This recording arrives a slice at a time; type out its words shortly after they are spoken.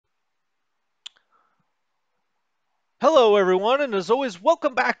Hello, everyone, and as always,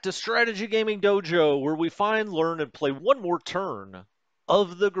 welcome back to Strategy Gaming Dojo, where we find, learn, and play one more turn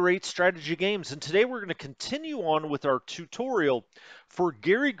of the great strategy games. And today we're going to continue on with our tutorial for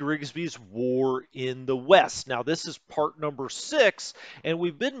Gary Grigsby's War in the West. Now, this is part number 6, and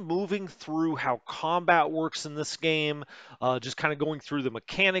we've been moving through how combat works in this game, just kind of going through the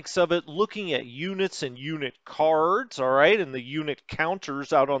mechanics of it, looking at units and unit cards, all right, and the unit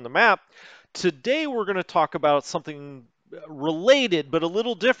counters out on the map. Today we're going to talk about something related but a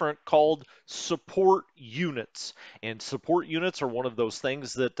little different called support units. And support units are one of those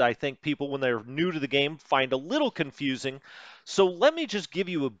things that I think people, when they're new to the game, find a little confusing. So let me just give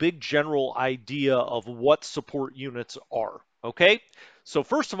you a big general idea of what support units are, okay? So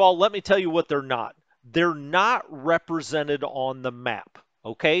first of all, let me tell you what they're not. They're not represented on the map,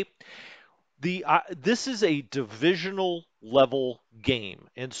 okay? This is a divisional level game,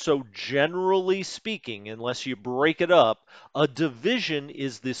 and so generally speaking, unless you break it up, a division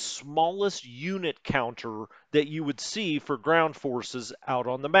is the smallest unit counter that you would see for ground forces out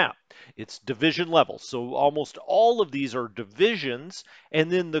on the map. It's division level, so almost all of these are divisions,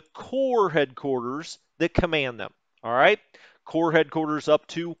 and then the corps headquarters that command them. All right, corps headquarters up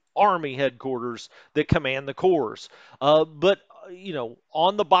to army headquarters that command the corps. But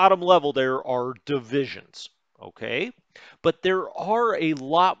on the bottom level, there are divisions, okay? But there are a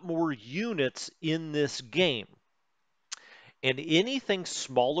lot more units in this game. And anything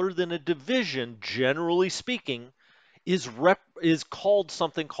smaller than a division, generally speaking, is called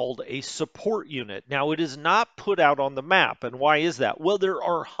something called a support unit. Now, it is not put out on the map. And why is that? Well, there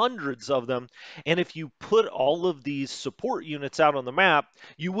are hundreds of them. And if you put all of these support units out on the map,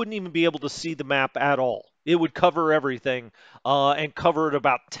 you wouldn't even be able to see the map at all. It would cover everything and cover it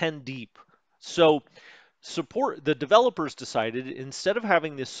about 10 deep. So the developers decided instead of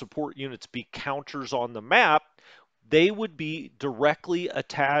having these support units be counters on the map, they would be directly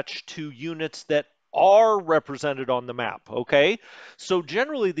attached to units that are represented on the map, okay? So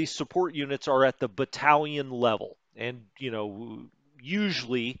generally these support units are at the battalion level. And,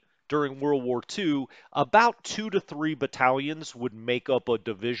 usually during World War II, about 2 to 3 battalions would make up a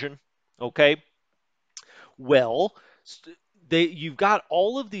division, okay? Well, you've got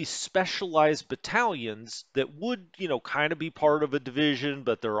all of these specialized battalions that would, kind of be part of a division,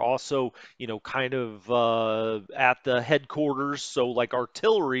 but they're also, kind of at the headquarters. So, like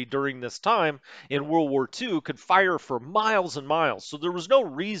artillery during this time in World War II could fire for miles and miles. So there was no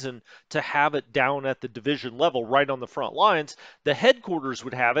reason to have it down at the division level, right on the front lines. The headquarters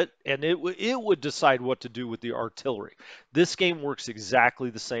would have it, and it would decide what to do with the artillery. This game works exactly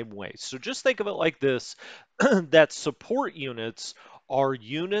the same way. So just think of it like this. That support units are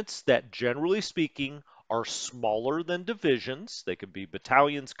units that, generally speaking, are smaller than divisions. They could be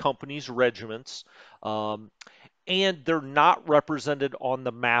battalions, companies, regiments, um, and they're not represented on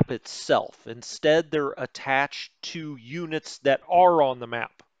the map itself. Instead, they're attached to units that are on the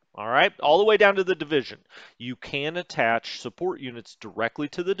map. All right, all the way down to the division. You can attach support units directly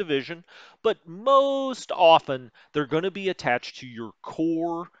to the division, but most often they're going to be attached to your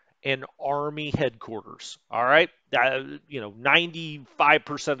corps and army headquarters. All right,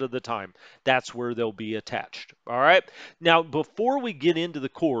 95% of the time, that's where they'll be attached. All right. Now, before we get into the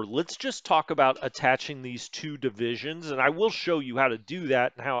core, let's just talk about attaching these two divisions, and I will show you how to do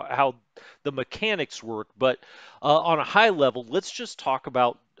that and how the mechanics work. But on a high level, let's just talk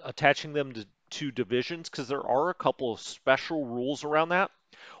about attaching them to two divisions because there are a couple of special rules around that.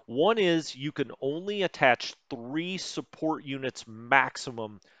 One is you can only attach 3 support units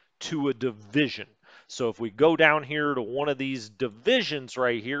maximum to a division. So if we go down here to one of these divisions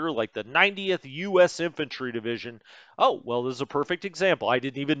right here, like the 90th U.S. Infantry Division, oh, well, this is a perfect example. I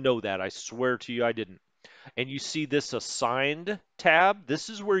didn't even know that. I swear to you, I didn't. And you see this assigned tab. This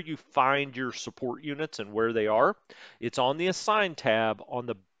is where you find your support units and where they are. It's on the assigned tab on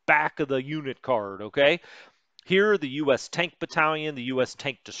the back of the unit card, okay? Here, the U.S. Tank Battalion, the U.S.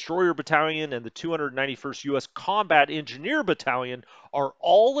 Tank Destroyer Battalion, and the 291st U.S. Combat Engineer Battalion are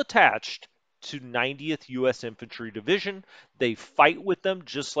all attached to 90th U.S. Infantry Division. They fight with them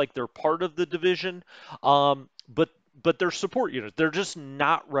just like they're part of the division, but they're support units. They're just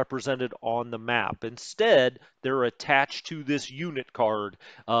not represented on the map. Instead, they're attached to this unit card,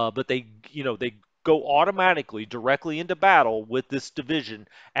 but they go automatically directly into battle with this division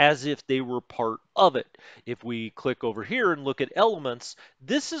as if they were part of it. If we click over here and look at elements,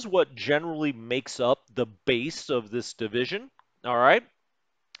 this is what generally makes up the base of this division. All right.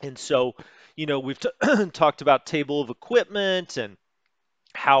 And so, we've talked about table of equipment and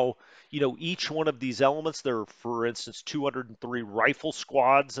how each one of these elements, there are, for instance, 203 rifle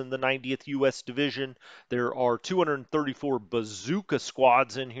squads in the 90th U.S. Division. There are 234 bazooka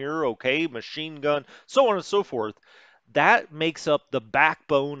squads in here, okay, machine gun, so on and so forth. That makes up the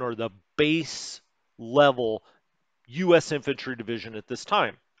backbone or the base level U.S. Infantry Division at this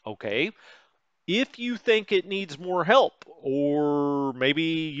time, okay? If you think it needs more help, or maybe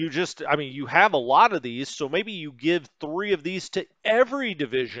you have a lot of these, so maybe you give three of these to every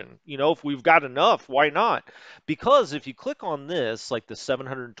division. If we've got enough, why not? Because if you click on this, like the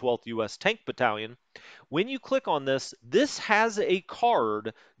 712th U.S. Tank Battalion, when you click on this, this has a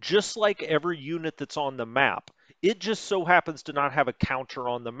card just like every unit that's on the map. It just so happens to not have a counter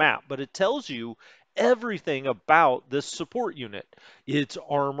on the map, but it tells you everything about this support unit. Its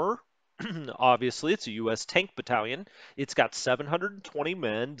armor, obviously, it's a U.S. tank battalion. It's got 720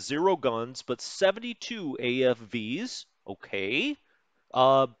 men, 0 guns, but 72 AFVs. Okay.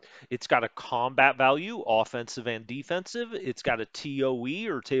 Uh, it's got a combat value, offensive and defensive. It's got a TOE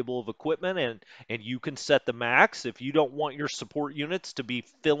or table of equipment, and you can set the max if you don't want your support units to be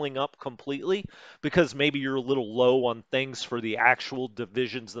filling up completely because maybe you're a little low on things for the actual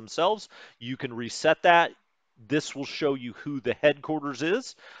divisions themselves. You can reset that. This will show you who the headquarters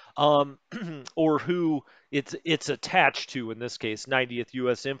is, um, or who it's attached to. In this case, 90th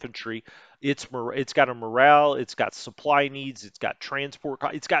U.S. Infantry. It's got a morale, it's got supply needs, it's got transport,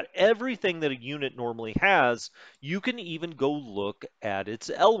 it's got everything that a unit normally has. You can even go look at its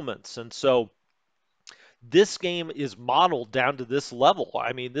elements. And so this game is modeled down to this level.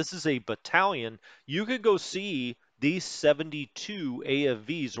 I mean, this is a battalion. You could go see these 72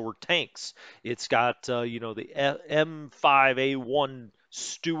 AFVs or tanks. It's got, the M5A1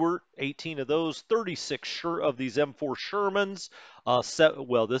 Stuart, 18 of those, 36 of these M4 Shermans.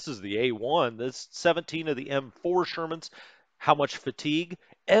 Well, this is the A1. This 17 of the M4 Shermans. How much fatigue?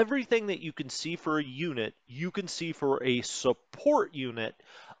 Everything that you can see for a unit, you can see for a support unit.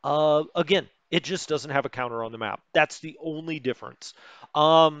 Again, it just doesn't have a counter on the map. That's the only difference.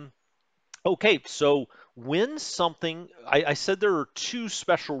 Um, Okay, so when something, I said there are two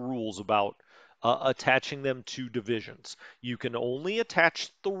special rules about attaching them to divisions. You can only attach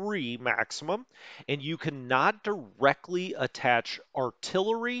three maximum, and you cannot directly attach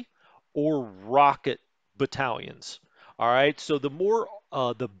artillery or rocket battalions. All right, so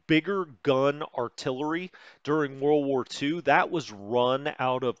the bigger gun artillery during World War II, that was run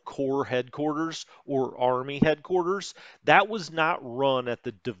out of Corps headquarters or Army headquarters. That was not run at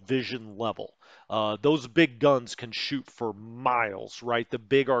the division level. Those big guns can shoot for miles, right? The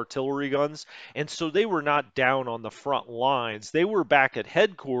big artillery guns. And so they were not down on the front lines. They were back at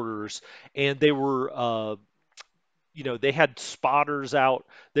headquarters and they had spotters out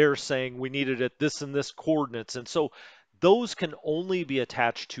there saying we needed at this and this coordinates. And so those can only be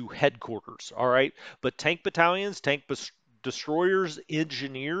attached to headquarters, all right? But tank battalions, destroyers,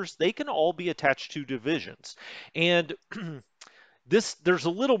 engineers, they can all be attached to divisions. And there's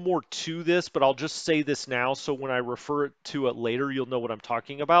a little more to this, but I'll just say this now so when I refer to it later, you'll know what I'm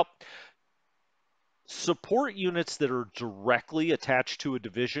talking about. Support units that are directly attached to a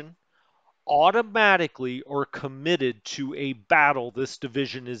division automatically are committed to a battle this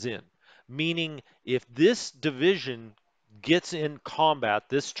division is in. Meaning, if this division gets in combat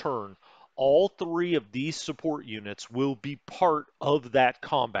this turn, all three of these support units will be part of that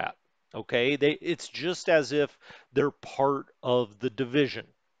combat. Okay, it's just as if they're part of the division.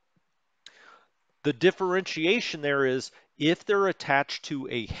 The differentiation there is if they're attached to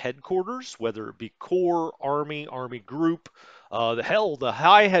a headquarters, whether it be Corps, Army Group, the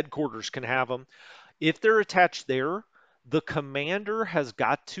high headquarters can have them. If they're attached there, the commander has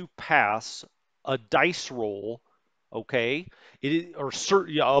got to pass a dice roll, okay? Yeah,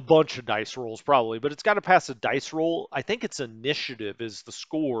 a bunch of dice rolls probably, but it's got to pass a dice roll. I think it's initiative is the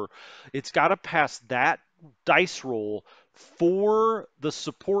score. It's got to pass that dice roll for the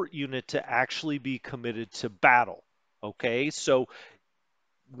support unit to actually be committed to battle. Okay, so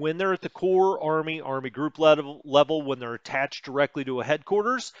when they're at the Corps, Army Group level, when they're attached directly to a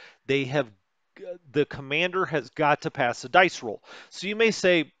headquarters, the commander has got to pass a dice roll. So you may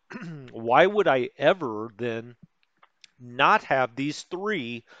say, why would I ever then not have these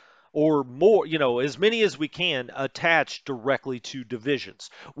three or more, as many as we can attached directly to divisions?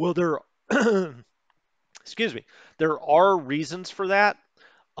 Well, excuse me, there are reasons for that.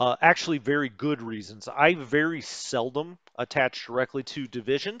 Actually, very good reasons. I very seldom attach directly to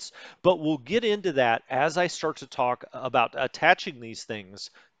divisions, but we'll get into that as I start to talk about attaching these things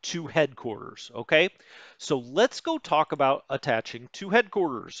to headquarters, okay? So let's go talk about attaching to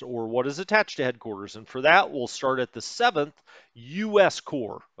headquarters, or what is attached to headquarters. And for that, we'll start at the 7th U.S.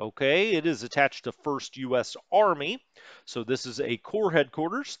 Corps, okay? It is attached to 1st U.S. Army. So this is a Corps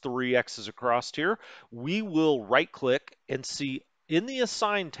headquarters, 3X's across here. We will right click and see in the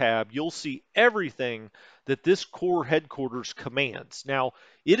Assign tab, you'll see everything that this Corps headquarters commands. Now,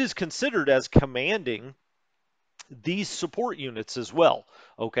 it is considered as commanding these support units as well.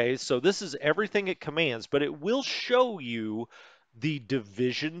 Okay, so this is everything it commands, but it will show you the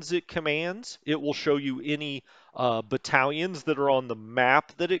divisions it commands. It will show you any battalions that are on the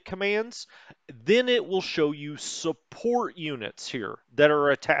map that it commands. Then it will show you support units here that are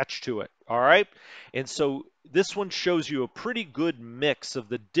attached to it. All right, and so this one shows you a pretty good mix of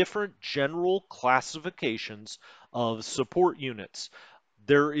the different general classifications of support units.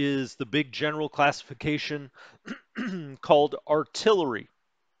 There is the big general classification called artillery.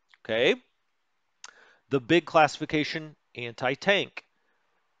 Okay. The big classification anti-tank,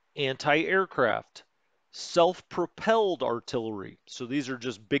 anti-aircraft, self-propelled artillery. So these are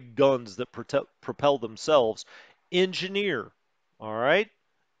just big guns that propel themselves. Engineer. All right.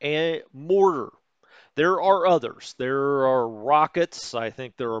 And mortar. There are others. There are rockets. I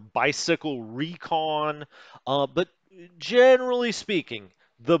think there are bicycle recon. But generally speaking,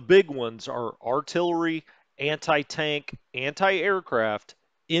 the big ones are artillery, anti-tank, anti-aircraft,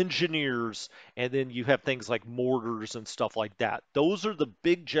 engineers, and then you have things like mortars and stuff like that. Those are the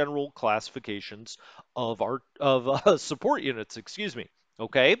big general classifications of our of support units. Excuse me.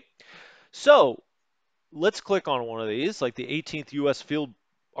 Okay, so let's click on one of these, like the 18th U.S. Field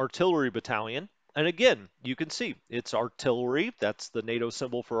Artillery Battalion. And again, you can see it's artillery. That's the NATO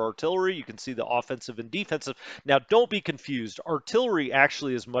symbol for artillery. You can see the offensive and defensive. Now, don't be confused. Artillery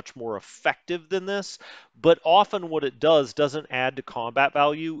actually is much more effective than this, but often what it does doesn't add to combat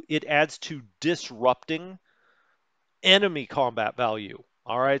value. It adds to disrupting enemy combat value.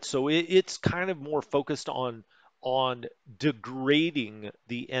 All right, so it's kind of more focused on degrading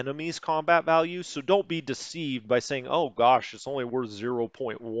the enemy's combat value. So don't be deceived by saying, "Oh gosh, it's only worth zero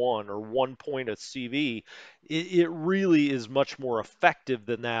point 0.1 or 1 point of CV." It really is much more effective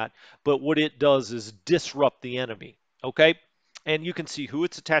than that. But what it does is disrupt the enemy. Okay. And you can see who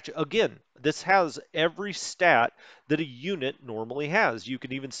it's attached. Again, this has every stat that a unit normally has. You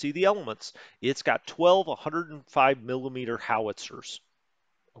can even see the elements. It's got 12 105 millimeter howitzers.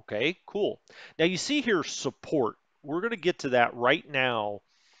 Okay, cool. Now you see here support. We're going to get to that right now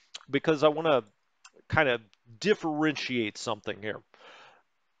because I want to kind of differentiate something here.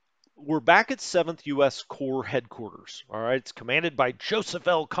 We're back at 7th U.S. Corps headquarters. All right, it's commanded by Joseph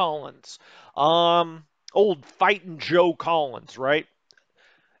L. Collins. Old fighting Joe Collins, right?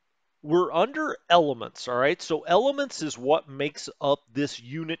 We're under elements, all right? So elements is what makes up this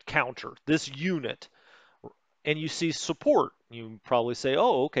unit counter, this unit. And you see support. You probably say,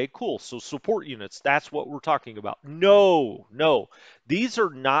 oh, okay, cool. So support units, that's what we're talking about. No, no. These are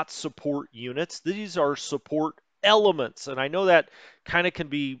not support units. These are support elements. And I know that kind of can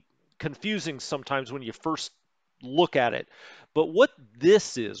be confusing sometimes when you first look at it. But what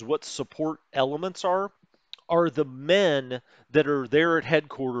this is, what support elements are the men that are there at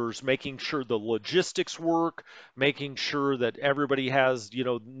headquarters making sure the logistics work, making sure that everybody has,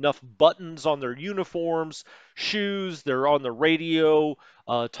 enough buttons on their uniforms, shoes, they're on the radio,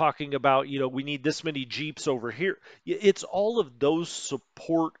 talking about, we need this many Jeeps over here. It's all of those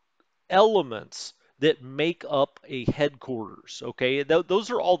support elements that make up a headquarters, okay?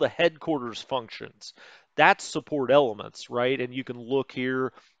 Those are all the headquarters functions. That's support elements, right? And you can look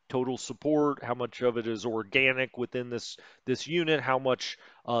here, total support, how much of it is organic within this unit, how much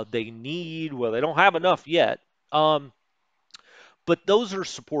they need. Well, they don't have enough yet. But those are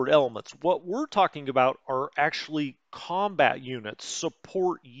support elements. What we're talking about are actually combat units,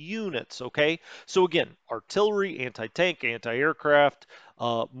 support units, okay? So again, artillery, anti-tank, anti-aircraft,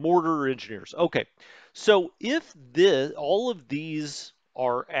 mortar engineers. Okay, so if all of these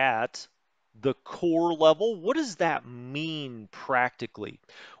are at the core level, what does that mean practically?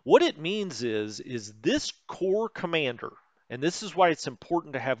 What it means is this core commander, and this is why it's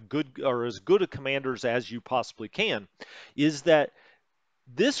important to have good or as good a commanders as you possibly can, is that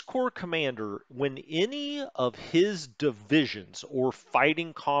this Corps commander, when any of his divisions or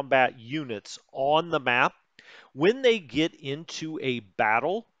fighting combat units on the map, when they get into a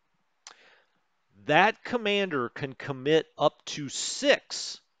battle, that commander can commit up to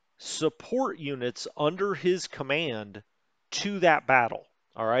 6 support units under his command to that battle.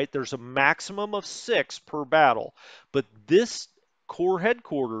 All right, there's a maximum of 6 per battle, but this Corps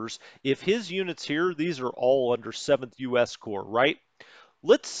headquarters, if his units here, these are all under 7th U.S. Corps, right?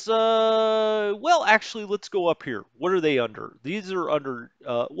 Well, actually, let's go up here. What are they under? These are under,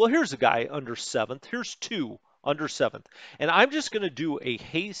 well, here's a guy under 7th. Here's 2 under 7th. And I'm just going to do a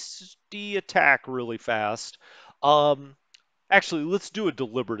hasty attack really fast. Um, Actually, let's do a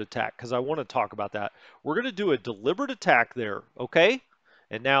deliberate attack because I want to talk about that. We're going to do a deliberate attack there, okay?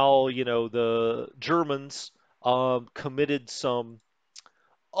 And now, the Germans committed some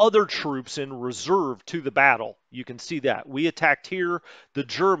other troops in reserve to the battle. You can see that. We attacked here. The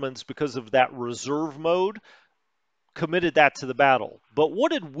Germans, because of that reserve mode, committed that to the battle. But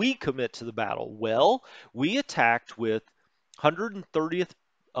what did we commit to the battle? Well, we attacked with 130th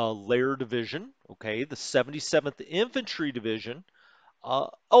Layer Division, okay, the 77th Infantry Division, oh,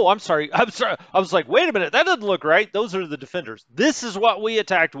 I'm sorry. I'm sorry. I was like, wait a minute. That doesn't look right. Those are the defenders. This is what we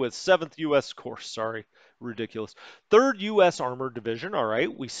attacked with. 7th U.S. Corps. Sorry. Ridiculous. 3rd U.S. Armored Division. All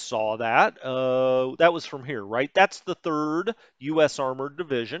right. We saw that. That was from here, right? That's the 3rd U.S. Armored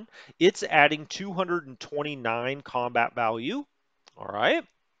Division. It's adding 229 combat value. All right.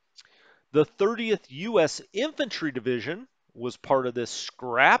 The 30th U.S. Infantry Division was part of this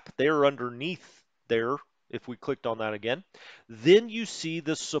scrap. They're underneath there, if we clicked on that again. Then you see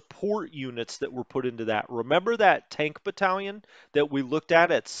the support units that were put into that. Remember that tank battalion that we looked at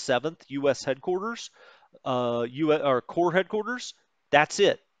 7th U.S. headquarters, or Corps headquarters? That's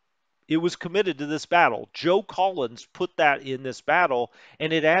it. It was committed to this battle. Joe Collins put that in this battle,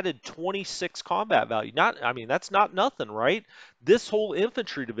 and it added 26 combat value. I mean, that's not nothing, right? This whole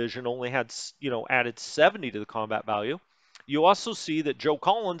infantry division only had, added 70 to the combat value. You also see that Joe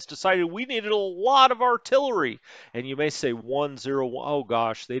Collins decided we needed a lot of artillery. And you may say 101, oh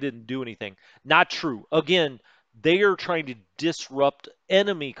gosh, they didn't do anything. Not true. Again, they are trying to disrupt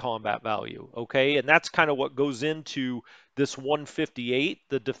enemy combat value, okay? And that's kind of what goes into this 158.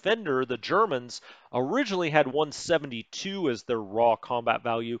 The defender, the Germans, originally had 172 as their raw combat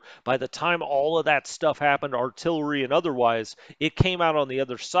value. By the time all of that stuff happened, artillery and otherwise, it came out on the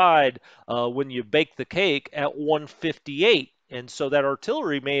other side when you bake the cake at 158. And so that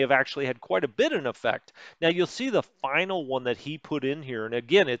artillery may have actually had quite a bit in effect. Now you'll see the final one that he put in here. And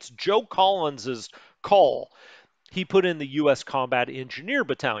again, it's Joe Collins's call. He put in the U.S. Combat Engineer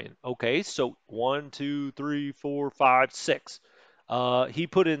Battalion. Okay, so 1, 2, 3, 4, 5, 6. He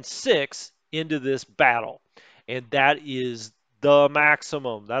put in 6 into this battle, and that is the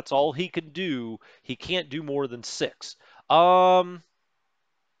maximum. That's all he can do. He can't do more than 6. Right.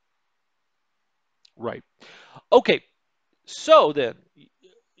 Okay, so then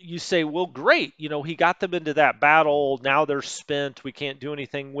you say, well, great, he got them into that battle. Now they're spent. We can't do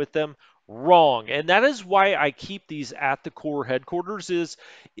anything with them. Wrong. And that is why I keep these at the Corps headquarters is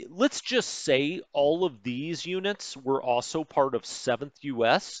let's just say all of these units were also part of 7th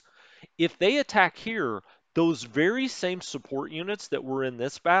US. If they attack here, those very same support units that were in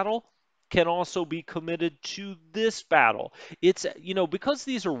this battle can also be committed to this battle. It's, because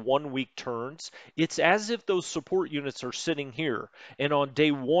these are 1 week turns, it's as if those support units are sitting here. And on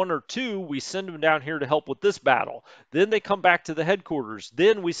day 1 or 2, we send them down here to help with this battle. Then they come back to the headquarters.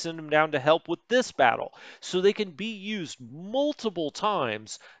 Then we send them down to help with this battle. So they can be used multiple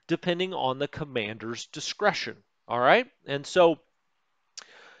times depending on the commander's discretion. All right. And so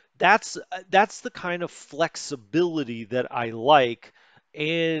that's the kind of flexibility that I like,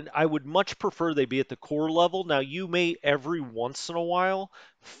 and I would much prefer they be at the core level. Now, you may every once in a while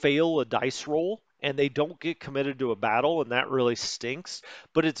fail a dice roll and they don't get committed to a battle, and that really stinks.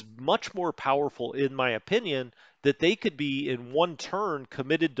 But it's much more powerful, in my opinion, that they could be in one turn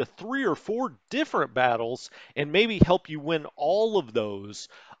committed to 3 or 4 different battles and maybe help you win all of those.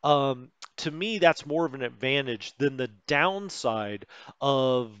 To me, that's more of an advantage than the downside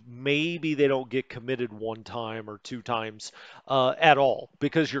of maybe they don't get committed 1 time or 2 times at all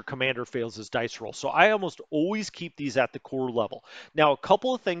because your commander fails his dice roll. So I almost always keep these at the core level. Now, a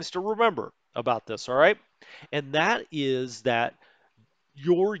couple of things to remember about this, all right? And that is that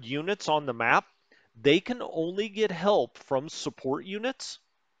your units on the map, they can only get help from support units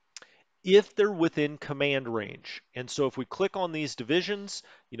if they're within command range. And so if we click on these divisions,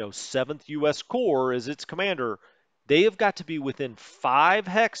 7th U.S. Corps is its commander, they have got to be within 5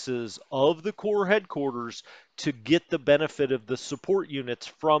 hexes of the Corps headquarters to get the benefit of the support units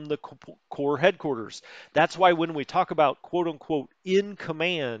from the Corps headquarters. That's why when we talk about quote unquote in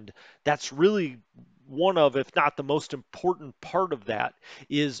command, that's really one of, if not the most important part of that,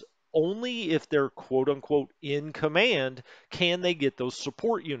 is only if they're quote unquote in command can they get those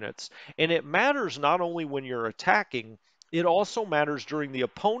support units. And it matters not only when you're attacking, It also matters during the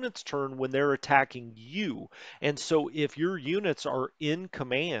opponent's turn when they're attacking you. And so if your units are in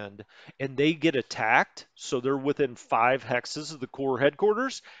command and they get attacked, so they're within 5 hexes of the core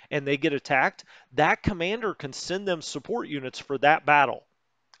headquarters and they get attacked, that commander can send them support units for that battle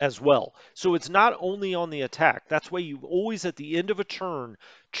as well. So it's not only on the attack. That's why you always at the end of a turn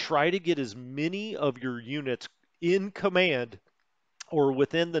try to get as many of your units in command or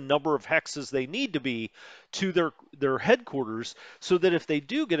within the number of hexes they need to be to their headquarters so that if they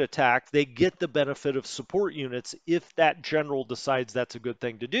do get attacked, they get the benefit of support units if that general decides that's a good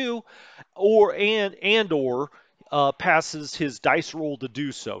thing to do, or passes his dice roll to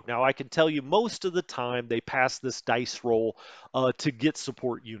do so. Now, I can tell you most of the time they pass this dice roll to get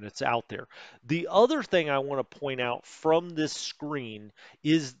support units out there. The other thing I want to point out from this screen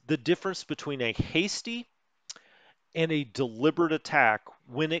is the difference between a hasty and a deliberate attack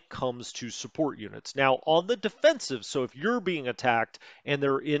when it comes to support units. Now, on the defensive, so if you're being attacked and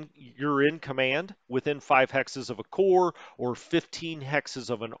you're in command within 5 hexes of a core or 15 hexes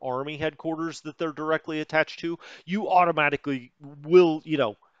of an army headquarters that they're directly attached to, you automatically will,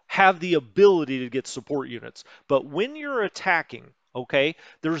 have the ability to get support units. But when you're attacking, okay,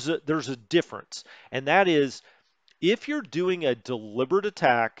 there's a difference. And that is if you're doing a deliberate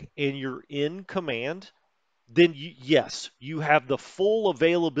attack and you're in command, then yes, you have the full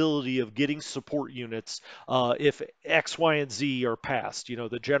availability of getting support units if X, Y, and Z are passed.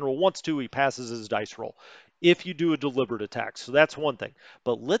 The general wants to, he passes his dice roll. If you do a deliberate attack. So that's one thing.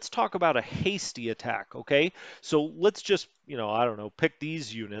 But let's talk about a hasty attack, okay? So let's just, I don't know, pick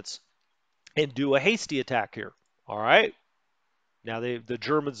these units and do a hasty attack here. All right? Now the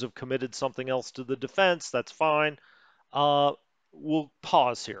Germans have committed something else to the defense. That's fine. Uh, we'll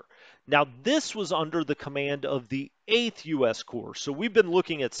pause here. Now, this was under the command of the 8th U.S. Corps. So we've been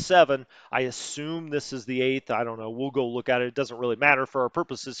looking at 7. I assume this is the 8th. I don't know. We'll go look at it. It doesn't really matter for our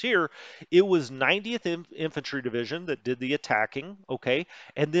purposes here. It was 90th Infantry Division that did the attacking, okay?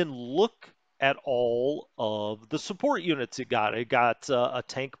 And then look at all of the support units it got. It got a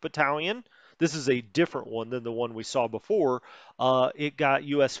tank battalion. This is a different one than the one we saw before. It got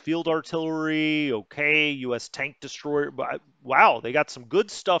U.S. field artillery, okay, U.S. tank destroyer. Wow, they got some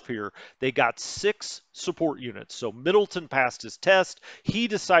good stuff here. They got 6 support units. So Middleton passed his test. He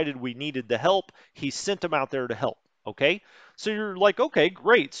decided we needed the help. He sent them out there to help, okay? So you're like, okay,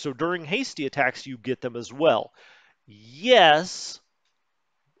 great. So during hasty attacks, you get them as well. Yes,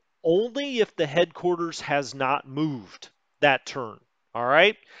 only if the headquarters has not moved that turn. All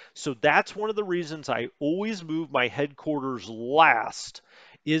right. So that's one of the reasons I always move my headquarters last,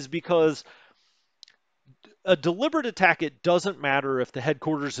 is because a deliberate attack, it doesn't matter if the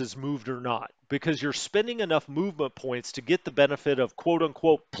headquarters is moved or not, because you're spending enough movement points to get the benefit of quote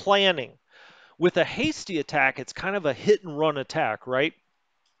unquote planning. With a hasty attack, it's kind of a hit and run attack, right?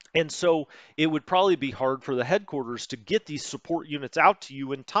 And so it would probably be hard for the headquarters to get these support units out to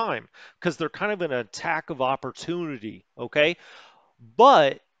you in time because they're kind of an attack of opportunity, okay?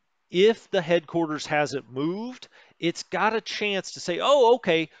 But if the headquarters hasn't moved, it's got a chance to say, oh,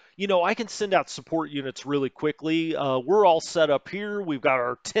 okay, I can send out support units really quickly. We're all set up here. We've got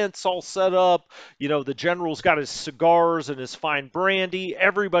our tents all set up. The general's got his cigars and his fine brandy.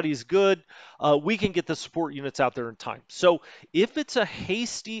 Everybody's good. We can get the support units out there in time. So if it's a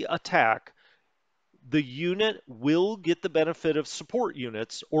hasty attack, the unit will get the benefit of support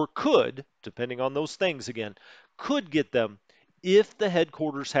units, or could, depending on those things again, could get them if the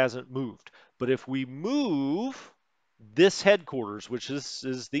headquarters hasn't moved. But if we move this headquarters, which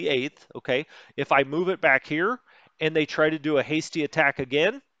is the 8th, okay, if I move it back here and they try to do a hasty attack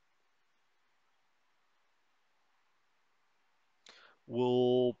again,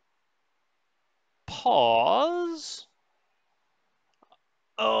 we'll pause.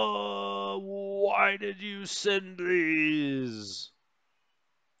 Why did you send these?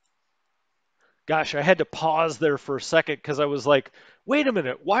 Gosh, I had to pause there for a second because I was like, wait a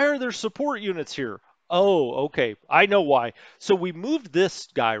minute, why are there support units here? Oh, okay, I know why. So we moved this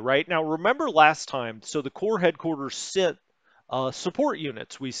guy, right? Now, remember last time, so the Corps headquarters sent support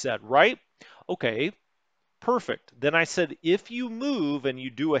units, we said, right? Okay, perfect. Then I said, if you move and you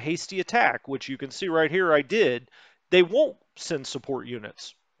do a hasty attack, which you can see right here I did, they won't send support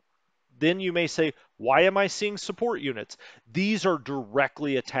units. Then you may say, why am I seeing support units? These are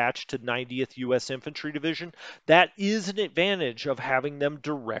directly attached to 90th U.S. Infantry Division. That is an advantage of having them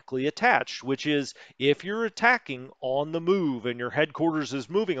directly attached, which is if you're attacking on the move and your headquarters is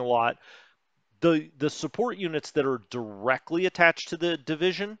moving a lot, the support units that are directly attached to the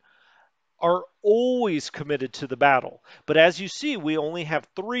division are always committed to the battle. But as you see, we only have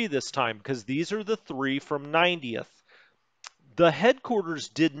 3 this time because these are the 3 from 90th. The headquarters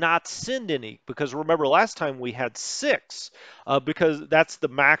did not send any because remember last time we had six because that's the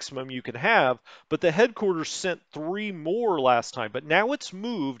maximum you can have. But the headquarters sent three more last time. But now it's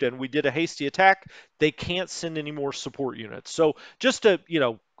moved and we did a hasty attack. They can't send any more support units. So just to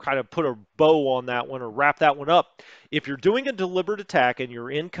kind of put a bow on that one or wrap that one up, if you're doing a deliberate attack and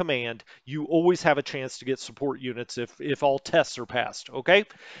you're in command, you always have a chance to get support units if all tests are passed. Okay,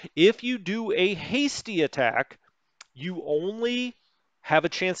 if you do a hasty attack you only have a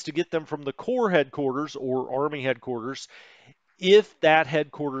chance to get them from the Corps headquarters or Army headquarters if that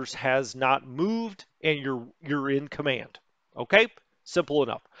headquarters has not moved and you're in command. Okay? Simple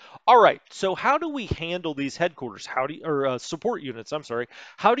enough. All right. So how do we handle these headquarters? How do you, or support units? I'm sorry.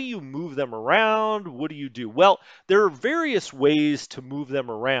 How do you move them around? What do you do? Well, there are various ways to move them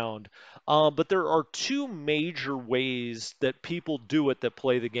around, but there are two major ways that people do it that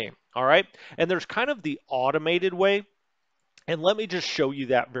play the game. All right. And there's kind of the automated way, and let me just show you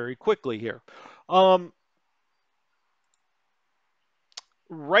that very quickly here. Um,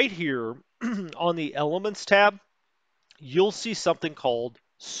 right here on the Elements tab, you'll see something called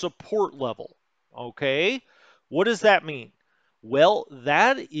support level. Okay, what does that mean? Well,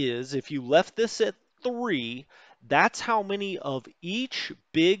 that is if you left this at 3, that's how many of each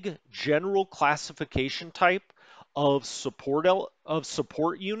big general classification type of support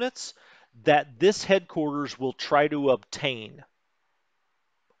units that this headquarters will try to obtain.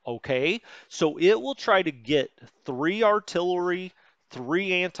 Okay, so it will try to get 3 artillery,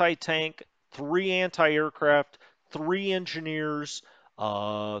 3 anti-tank, 3 anti-aircraft, 3 engineers,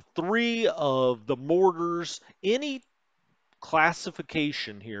 3 of the mortars, any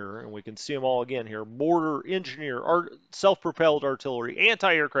classification here, and we can see them all again here: mortar, engineer, self-propelled artillery,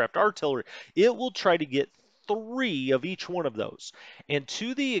 anti-aircraft artillery. It will try to get 3 of each one of those. And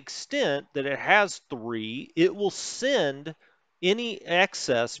to the extent that it has 3, it will send any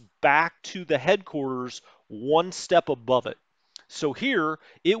excess back to the headquarters one step above it. So here,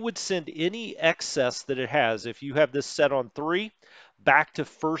 it would send any excess that it has, if you have this set on 3, back to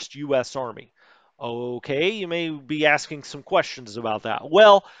 1st U.S. Army. Okay, you may be asking some questions about that.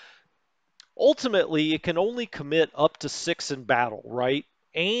 Well, ultimately, it can only commit up to 6 in battle, right?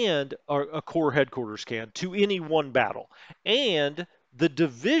 And a Corps headquarters can to any one battle. And the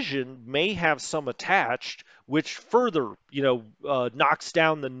division may have some attached, which further, knocks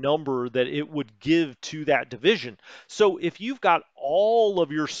down the number that it would give to that division. So if you've got all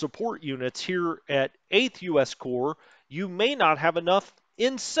of your support units here at 8th U.S. Corps, you may not have enough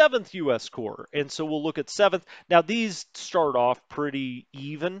in 7th U.S. Corps. And so we'll look at 7th. Now, these start off pretty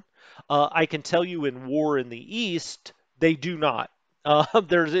even. I can tell you in War in the East, they do not.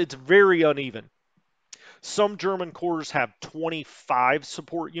 It's very uneven. Some German corps have 25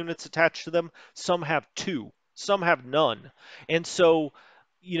 support units attached to them. Some have 2. Some have none. And so,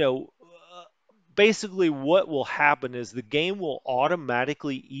 you know, basically what will happen is the game will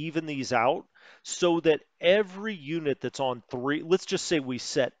automatically even these out so that every unit that's on 3, let's just say we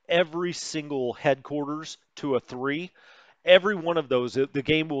set every single headquarters to a 3, every one of those, the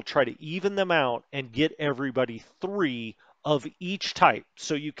game will try to even them out and get everybody 3 of each type.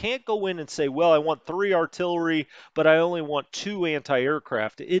 So you can't go in and say, well, I want 3 artillery, but I only want 2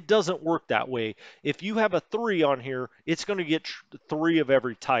 anti-aircraft. It doesn't work that way. If you have a 3 on here, it's going to get 3 of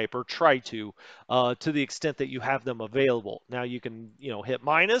every type, or try to the extent that you have them available. Now you can, hit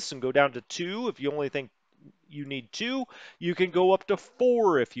minus and go down to 2 if you only think you need 2. You can go up to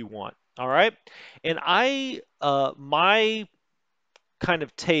 4 if you want. All right. And my kind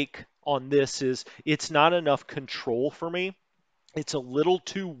of take on this is it's not enough control for me. It's a little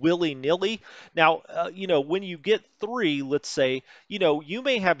too willy-nilly. Now, when you get 3, let's say, you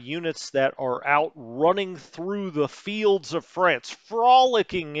may have units that are out running through the fields of France,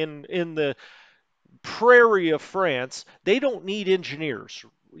 frolicking in the prairie of France. They don't need engineers.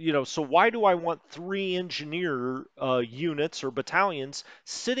 So why do I want 3 engineer units or battalions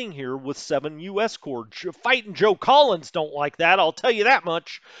sitting here with 7 U.S. Corps? Fighting Joe Collins don't like that, I'll tell you that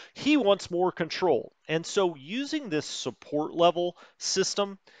much. He wants more control. And so using this support level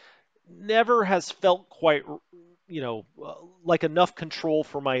system never has felt quite, like enough control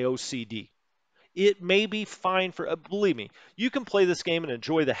for my OCD. It may be fine for, believe me, you can play this game and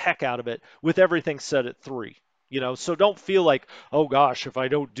enjoy the heck out of it with everything set at 3. So don't feel like, oh gosh, if I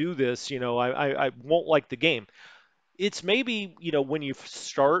don't do this, I won't like the game. It's maybe, when you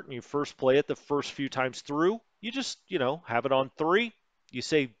start and you first play it the first few times through, you just, have it on 3. You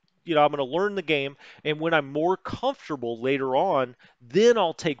say, I'm going to learn the game, and when I'm more comfortable later on, then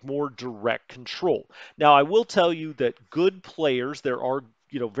I'll take more direct control. Now, I will tell you that good players, there are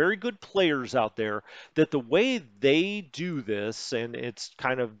very good players out there that the way they do this, and it's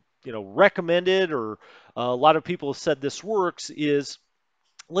kind of recommended, or a lot of people have said this works, is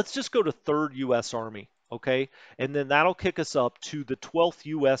let's just go to 3rd U.S. Army, okay? And then that'll kick us up to the 12th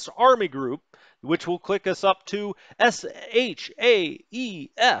U.S. Army Group, which will click us up to SHAEF.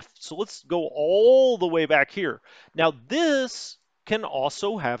 So let's go all the way back here. Now, this can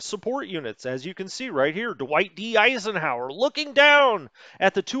also have support units, as you can see right here. Dwight D. Eisenhower looking down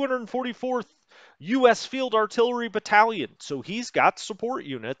at the 244th U.S. Field Artillery Battalion. So he's got support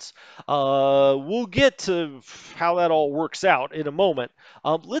units. We'll get to how that all works out in a moment.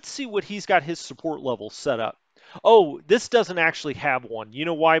 Let's see what he's got his support level set up. Oh, this doesn't actually have one. You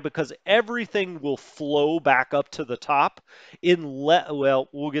know why? Because everything will flow back up to the top well,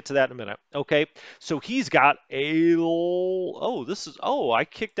 we'll get to that in a minute. Okay. So he's got I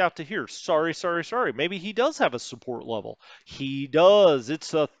kicked out to here. Sorry, sorry, sorry. Maybe he does have a support level. He does.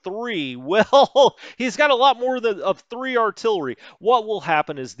 It's a 3. Well, he's got a lot more than of 3 artillery. What will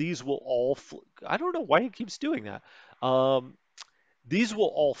happen is these will all I don't know why he keeps doing that. These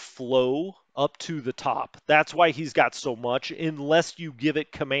will all flow up to the top. That's why he's got so much, unless you give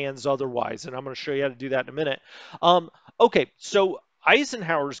it commands otherwise. And I'm going to show you how to do that in a minute. Okay, so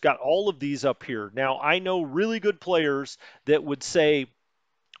Eisenhower's got all of these up here. Now, I know really good players that would say,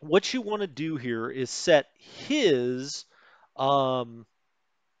 what you want to do here is set his um,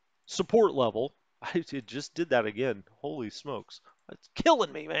 support level. I just did that again. Holy smokes. It's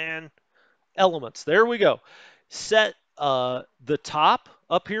killing me, man. Elements. There we go. Set the top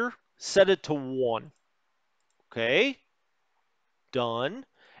up here, set it to 1. Okay, done.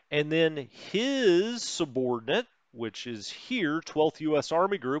 And then his subordinate, which is here, 12th U.S.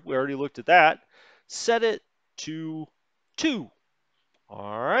 Army Group, we already looked at that, set it to 2.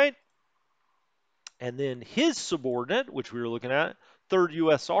 All right. And then his subordinate, which we were looking at, 3rd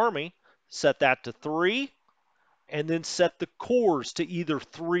U.S. Army, set that to 3. And then set the cores to either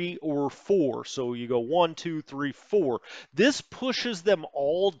 3 or 4. So you go 1, 2, 3, 4. This pushes them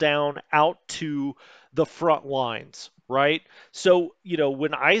all down out to the front lines, right? So,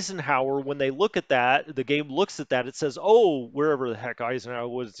 when Eisenhower, when they look at that, the game looks at that, it says, oh, wherever the heck Eisenhower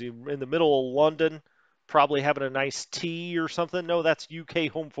was, in the middle of London, probably having a nice tea or something. No, that's UK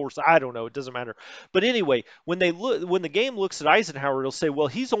Home Force. I don't know. It doesn't matter. But anyway, when the game looks at Eisenhower, it'll say, well,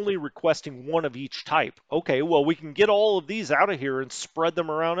 he's only requesting 1 of each type. Okay, well, we can get all of these out of here and spread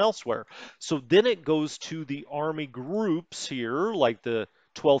them around elsewhere. So then it goes to the Army groups here, like the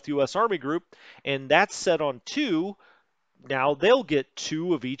 12th U.S. Army Group, and that's set on 2. Now they'll get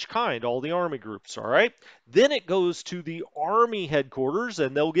 2 of each kind, all the Army groups, all right? Then it goes to the Army headquarters,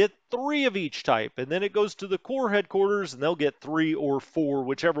 and they'll get 3 of each type. And then it goes to the Corps headquarters, and they'll get 3 or 4,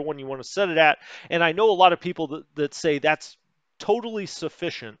 whichever one you want to set it at. And I know a lot of people that say that's totally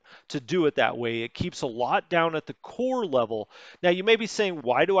sufficient to do it that way. It keeps a lot down at the Corps level. Now, you may be saying,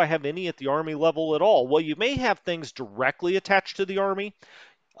 why do I have any at the Army level at all? Well, you may have things directly attached to the Army.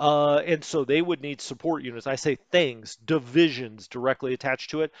 And so they would need support units. I say things, divisions directly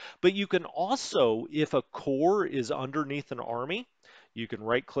attached to it. But you can also, if a corps is underneath an army, you can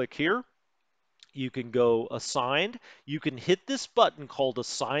right click here. You can go assigned. You can hit this button called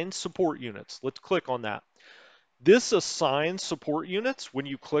assign support units. Let's click on that. This assign support units, when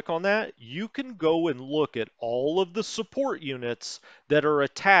you click on that, you can go and look at all of the support units that are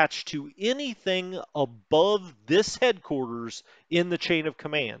attached to anything above this headquarters in the chain of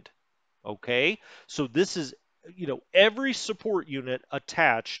command. Okay, so this is, every support unit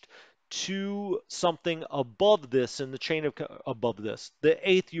attached to something above this in the chain of, above this, the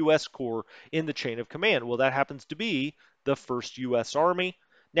 8th U.S. Corps in the chain of command. Well, that happens to be the 1st U.S. Army.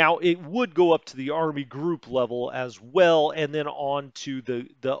 Now, it would go up to the Army group level as well, and then on to the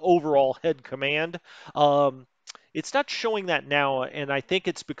overall head command. It's not showing that now, and I think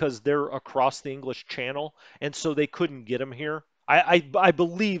it's because they're across the English Channel, and so they couldn't get them here. I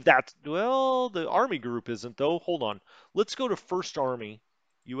believe that, well, the Army group isn't, though. Hold on. Let's go to 1st Army,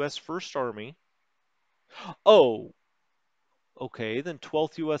 U.S. 1st Army. Oh, okay, then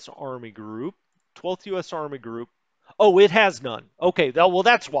 12th U.S. Army Group. 12th U.S. Army Group. Oh, it has none. Okay, well,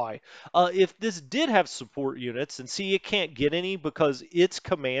 that's why. If this did have support units, and see, it can't get any because its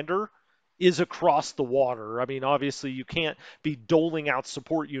commander is across the water. I mean, obviously, you can't be doling out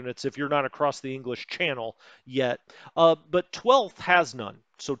support units if you're not across the English Channel yet. But 12th has none.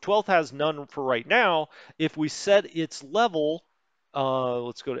 So 12th has none for right now. If we set its level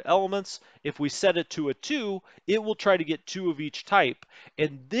Let's go to elements. If we set it to a 2, it will try to get 2 of each type.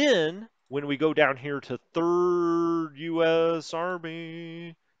 And then when we go down here to 3rd U.S.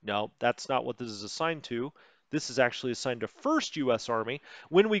 Army, no, that's not what this is assigned to. This is actually assigned to 1st U.S. Army.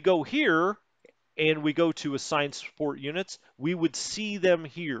 When we go here and we go to assign support units, we would see them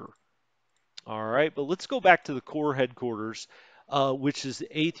here. All right, but let's go back to the Corps headquarters, which is the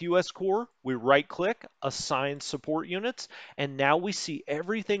 8th U.S. Corps. We right-click, assign support units, and now we see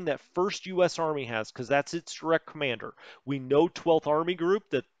everything that 1st U.S. Army has because that's its direct commander. We know 12th Army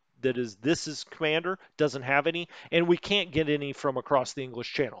Group this is commander doesn't have any, and we can't get any from across the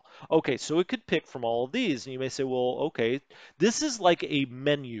English Channel. Okay, so it could pick from all of these, and you may say, well, okay, this is like a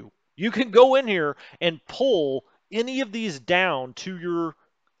menu. You can go in here and pull any of these down to your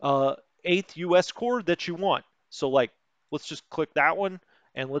 8th US Corps that you want. So like, let's just click that one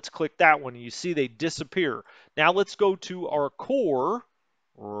and let's click that one. And you see they disappear. Now let's go to our core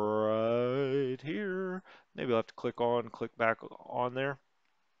right here. Maybe I'll have to click back on there.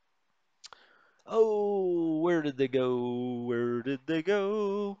 Oh, where did they go? Where did they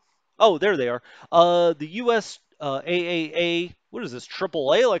go? Oh, there they are. The U.S. AAA, what is this?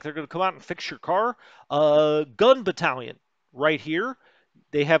 AAA, like they're going to come out and fix your car. Gun Battalion, right here.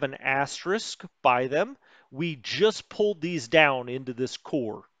 They have an asterisk by them. We just pulled these down into this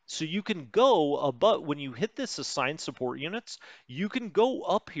core. So you can go above, when you hit this assign support units, you can go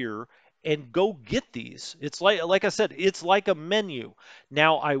up here and go get these. It's like I said, it's like a menu.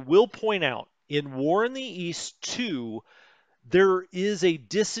 Now, I will point out, in War in the East 2, there is a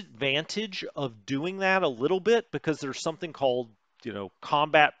disadvantage of doing that a little bit because there's something called,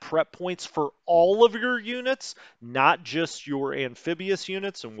 combat prep points for all of your units, not just your amphibious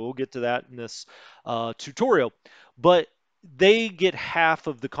units, and we'll get to that in this tutorial. But they get half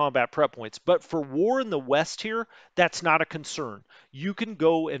of the combat prep points. But for War in the West here, that's not a concern. You can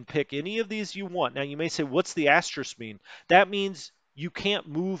go and pick any of these you want. Now, you may say, what's the asterisk mean? That means you can't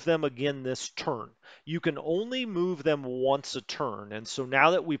move them again this turn. You can only move them once a turn. And so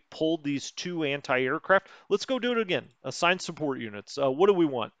now that we've pulled these 2 anti-aircraft, let's go do it again. Assign support units. What do we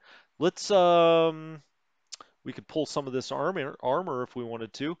want? Let's we could pull some of this armor if we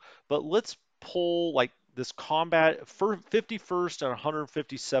wanted to, but let's pull like this combat for 51st and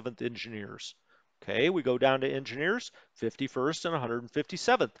 157th engineers. Okay, we go down to engineers, 51st and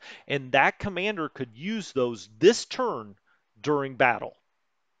 157th, and that commander could use those this turn during battle.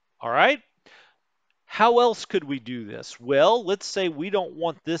 All right. How else could we do this? Well, let's say we don't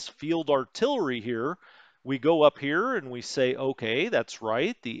want this field artillery here. We go up here and we say, okay, that's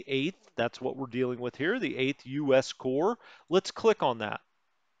right, the 8th, that's what we're dealing with here, the 8th U.S. Corps. Let's click on that.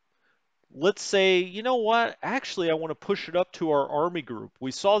 Let's say, you know what, actually I want to push it up to our Army group.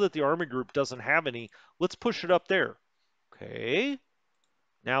 We saw that the Army group doesn't have any. Let's push it up there. Okay,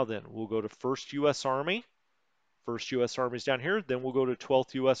 now then, we'll go to 1st U.S. Army. 1st U.S. Army's down here. Then we'll go to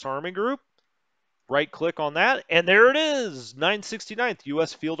 12th U.S. Army Group. Right click on that, and there it is, 969th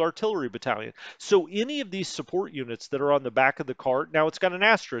U.S. Field Artillery Battalion. So any of these support units that are on the back of the cart, now it's got an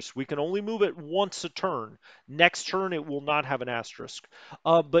asterisk. We can only move it once a turn. Next turn, it will not have an asterisk.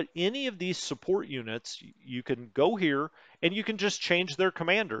 But any of these support units, you can go here, and you can just change their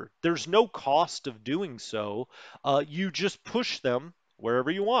commander. There's no cost of doing so. You just push them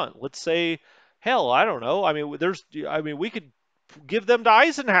wherever you want. Let's say, hell, I don't know. We could give them to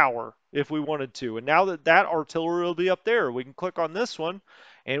Eisenhower if we wanted to. And now that that artillery will be up there, we can click on this one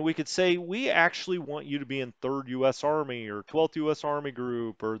and we could say, we actually want you to be in 3rd U.S. Army or 12th U.S. Army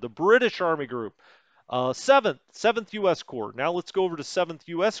Group or the British Army Group. 7th U.S. Corps. Now let's go over to 7th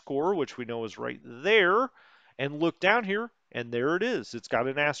U.S. Corps, which we know is right there, and look down here, and there it is. It's got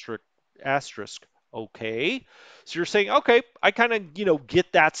an asterisk. Okay. So you're saying, okay, I kind of,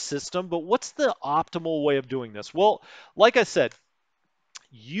 get that system, but what's the optimal way of doing this? Well, like I said,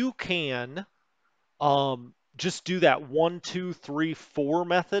 you can just do that 1, 2, 3, 4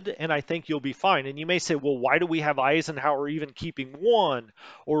 method, and I think you'll be fine. And you may say, well, why do we have Eisenhower even keeping 1?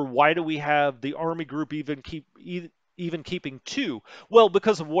 Or why do we have the Army group even keeping 2? Well,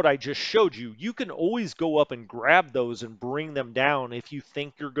 because of what I just showed you, you can always go up and grab those and bring them down if you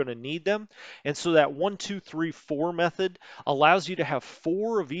think you're going to need them. And so that 1, 2, 3, 4 method allows you to have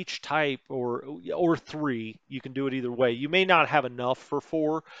 4 of each type or 3. You can do it either way. You may not have enough for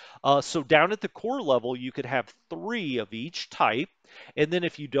 4. So down at the core level, you could have 3 of each type. And then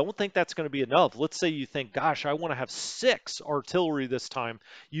if you don't think that's going to be enough, let's say you think, gosh, I want to have 6 artillery this time,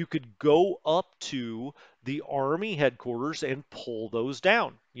 you could go up to the Army headquarters and pull those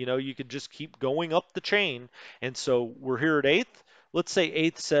down. You could just keep going up the chain. And so we're here at 8th. Let's say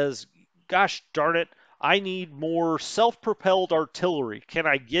 8th says, gosh darn it, I need more self-propelled artillery. Can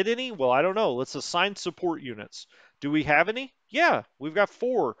I get any? Well, I don't know. Let's assign support units. Do we have any? Yeah, we've got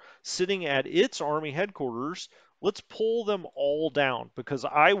 4 sitting at its Army headquarters. Let's pull them all down because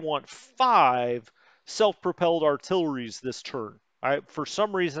I want 5 self-propelled artilleries this turn. For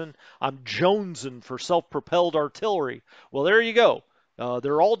some reason, I'm jonesing for self-propelled artillery. Well, there you go.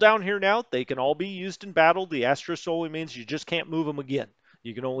 They're all down here now. They can all be used in battle. The asterisk only means you just can't move them again.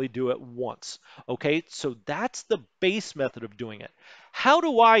 You can only do it once. Okay, so that's the base method of doing it. How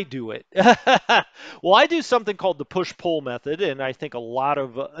do I do it? Well, I do something called the push-pull method, and I think a lot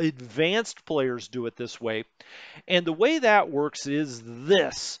of advanced players do it this way. And the way that works is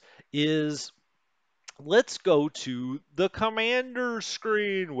let's go to the commander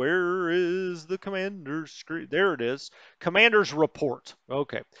screen. Where is the commander screen? There it is. Commander's report.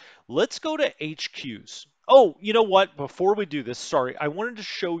 Okay. Let's go to HQs. Oh, you know what? Before we do this, sorry, I wanted to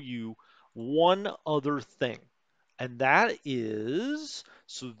show you one other thing. And that is,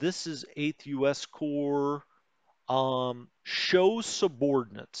 so this is 8th US Corps. Show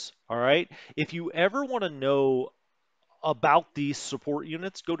subordinates. All right. If you ever want to know about these support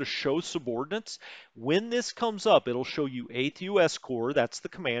units, go to show subordinates. When this comes up, it'll show you 8th US Corps. That's the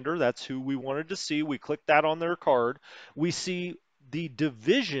commander. That's who we wanted to see. We click that on their card. We see the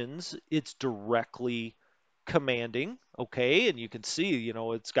divisions it's directly commanding. Okay, and you can see,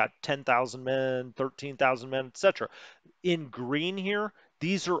 it's got 10,000 men, 13,000 men, etc. In green here,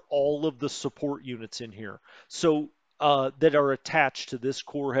 these are all of the support units in here. So that are attached to this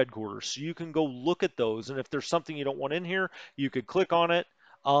core headquarters. So you can go look at those. And if there's something you don't want in here, you could click on it.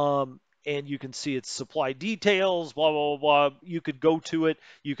 And you can see its supply details, blah, blah, blah, blah. You could go to it.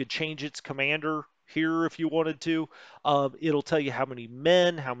 You could change its commander here if you wanted to. It'll tell you how many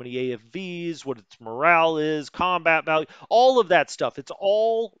men, how many AFVs, what its morale is, combat value, all of that stuff. It's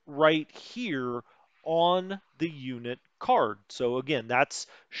all right here on the unit card. So again, that's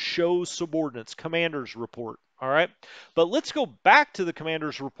show subordinates, commander's report. All right, but let's go back to the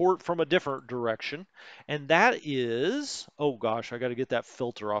commander's report from a different direction. And that is, oh gosh, I got to get that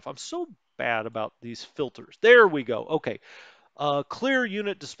filter off. I'm so bad about these filters. There we go. Okay, clear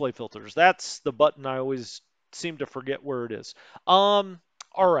unit display filters. That's the button I always seem to forget where it is. All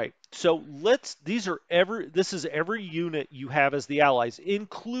right, so this is every unit you have as the allies,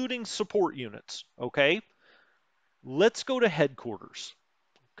 including support units, okay? Let's go to headquarters.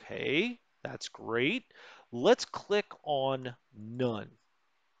 Okay, that's great. Let's click on none.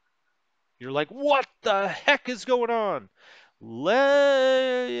 You're like, what the heck is going on?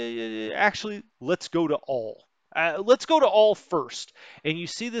 Actually, let's go to all. Let's go to all first. And you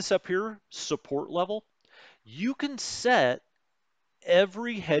see this up here, support level. You can set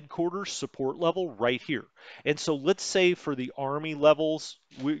every headquarters support level right here. And so let's say for the Army levels,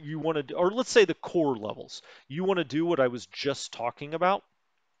 you want to, or let's say the Corps levels, you want to do what I was just talking about.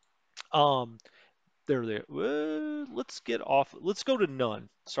 Um, there. Let's get off. Let's go to none.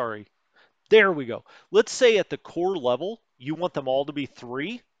 Sorry. There we go. Let's say at the core level, you want them all to be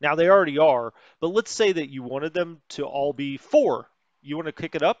 3. Now they already are, but let's say that you wanted them to all be 4. You want to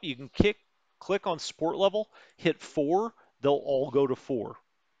kick it up, you can click on support level, hit 4, they'll all go to 4.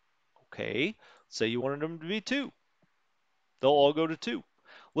 Okay, say you wanted them to be 2. They'll all go to 2.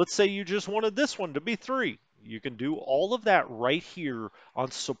 Let's say you just wanted this one to be 3. You can do all of that right here on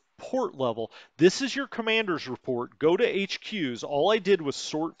support level. This is your commander's report. Go to HQs. All I did was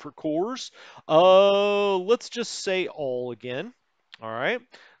sort for cores. Let's just say all again. All right.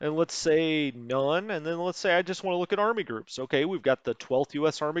 And let's say none. And then let's say I just want to look at Army groups. Okay, we've got the 12th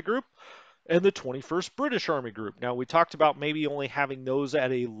U.S. Army Group and the 21st British Army Group. Now, we talked about maybe only having those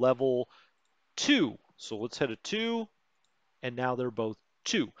at a level 2. So let's hit a 2, and now they're both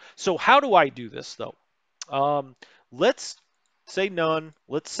 2. So how do I do this, though? Let's say none.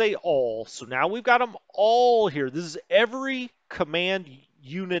 Let's say all. So now we've got them all here. This is every command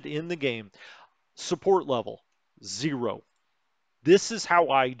unit in the game. Support level, 0. This is how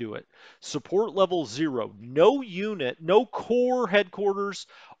I do it. Support level 0. No unit, no core headquarters,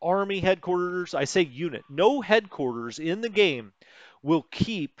 Army headquarters. I say unit. No headquarters in the game will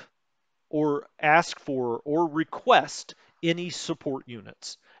keep or ask for or request any support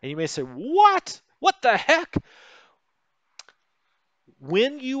units. And you may say, what? What the heck?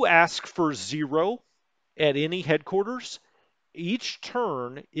 When you ask for 0 at any headquarters, each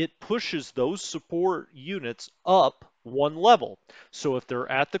turn it pushes those support units up 1 level. So if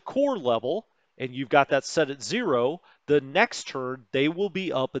they're at the core level and you've got that set at 0, the next turn they will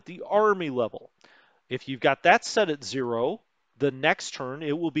be up at the Army level. If you've got that set at 0, the next turn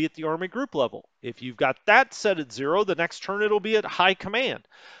it will be at the Army group level. If you've got that set at 0, the next turn it'll be at high command.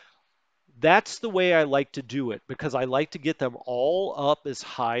 That's the way I like to do it because I like to get them all up as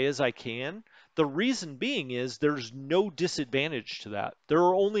high as I can. The reason being is there's no disadvantage to that. There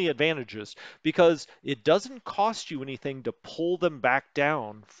are only advantages because it doesn't cost you anything to pull them back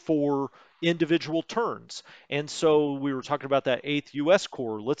down for individual turns. And so we were talking about that 8th US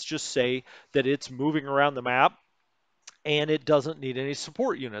Corps. Let's just say that it's moving around the map and it doesn't need any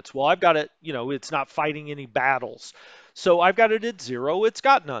support units. Well, I've got it, it's not fighting any battles. So I've got it at 0, it's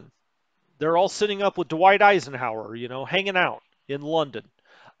got none. They're all sitting up with Dwight Eisenhower, hanging out in London.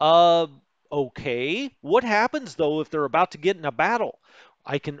 Uh, okay. What happens though if they're about to get in a battle?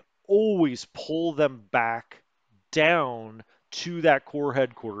 I can always pull them back down to that core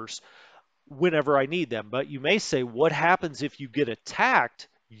headquarters whenever I need them. But you may say, what happens if you get attacked?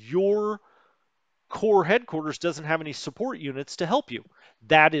 Your core headquarters doesn't have any support units to help you.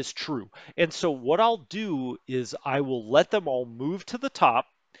 That is true. And so what I'll do is I will let them all move to the top,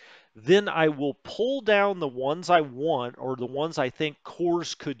 then I will pull down the ones I want or the ones I think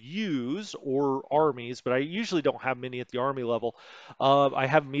corps could use or armies, but I usually don't have many at the army level. I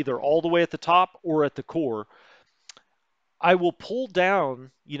have them either all the way at the top or at the core. I will pull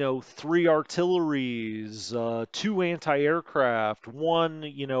down, 3 artilleries, 2 anti-aircraft, one,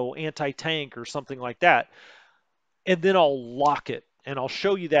 anti-tank or something like that. And then I'll lock it. And I'll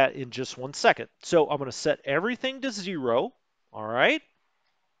show you that in just 1 second. So I'm going to set everything to 0. All right.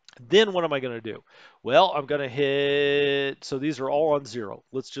 Then what am I going to do? Well, I'm going to hit, so these are all on 0.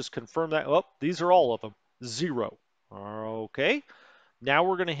 Let's just confirm that. Oh, these are all of them, 0. Okay, now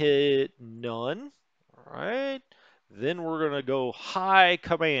we're going to hit none. All right, then we're going to go high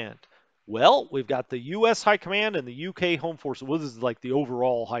command. Well, we've got the U.S. High Command and the U.K. Home Force. Well, this is like the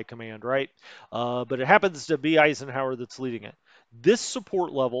overall High Command, right? But it happens to be Eisenhower that's leading it. This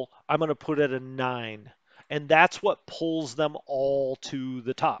support level, I'm going to put at a 9. And that's what pulls them all to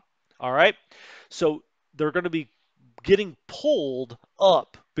the top. All right. So they're going to be getting pulled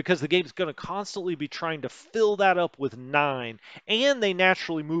up because the game's going to constantly be trying to fill that up with 9, and they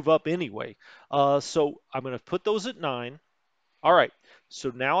naturally move up anyway. So I'm going to put those at 9. All right.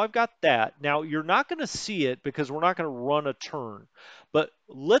 So now I've got that. Now you're not going to see it because we're not going to run a turn. But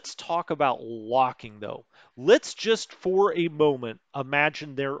let's talk about locking though. Let's just for a moment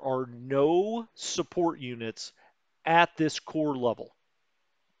imagine there are no support units at this core level.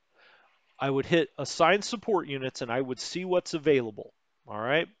 I would hit assign support units and I would see what's available. All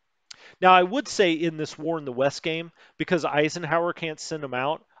right. Now, I would say in this War in the West game, because Eisenhower can't send them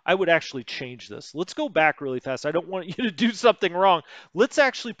out, I would actually change this. Let's go back really fast. I don't want you to do something wrong. Let's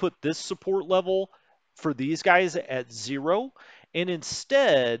actually put this support level for these guys at 0. And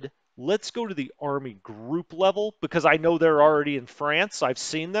instead, let's go to the Army group level because I know they're already in France. I've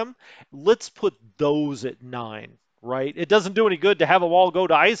seen them. Let's put those at 9. Right? It doesn't do any good to have them all go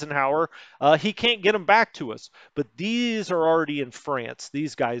to Eisenhower. He can't get them back to us. But these are already in France.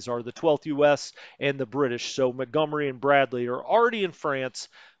 These guys are the 12th U.S. and the British. So Montgomery and Bradley are already in France.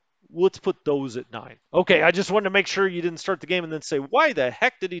 Let's put those at 9. Okay, I just wanted to make sure you didn't start the game and then say, why the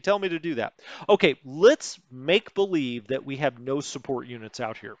heck did he tell me to do that? Okay, let's make believe that we have no support units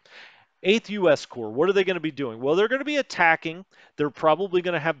out here. 8th U.S. Corps, what are they going to be doing? Well, they're going to be attacking. They're probably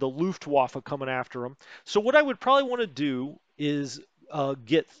going to have the Luftwaffe coming after them. So what I would probably want to do is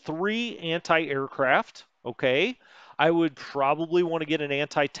get 3 anti-aircraft, okay? I would probably want to get an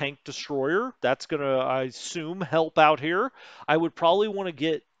anti-tank destroyer. That's going to, I assume, help out here. I would probably want to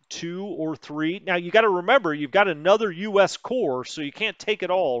get 2 or 3. Now, you got to remember, you've got another U.S. Corps, so you can't take it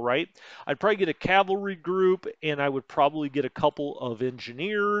all, right? I'd probably get a cavalry group, and I would probably get a couple of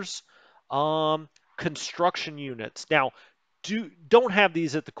engineers. Construction units. Now, don't have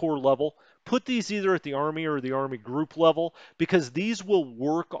these at the core level. Put these either at the Army or the Army group level because these will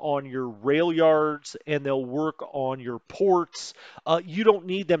work on your rail yards and they'll work on your ports. You don't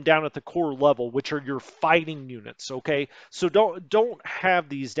need them down at the core level, which are your fighting units. Okay, so don't have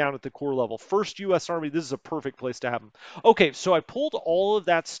these down at the core level. First U.S. Army, this is a perfect place to have them. Okay, so I pulled all of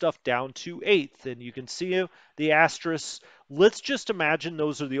that stuff down to 8th, and you can see the asterisks. Let's just imagine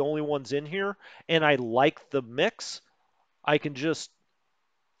those are the only ones in here, and I like the mix. I can just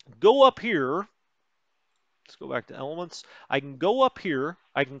go up here. Let's go back to elements. I can go up here.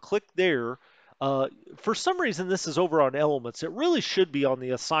 I can click there. For some reason, this is over on elements. It really should be on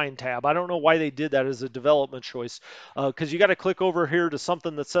the assign tab. I don't know why they did that as a development choice because you got to click over here to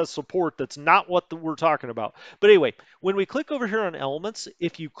something that says support. That's not what we're talking about. But anyway, when we click over here on elements,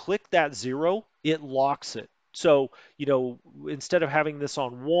 if you click that 0, it locks it. So, instead of having this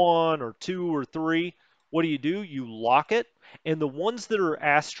on 1 or 2 or 3, what do? You lock it. And the ones that are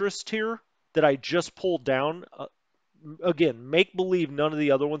asterisked here that I just pulled down, again, make believe none of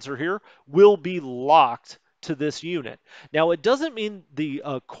the other ones are here, will be locked to this unit. Now, it doesn't mean the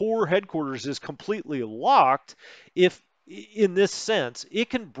core headquarters is completely locked. If in this sense, it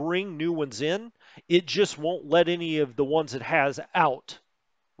can bring new ones in. It just won't let any of the ones it has out,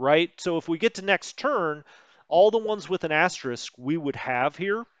 right? So if we get to next turn, all the ones with an asterisk we would have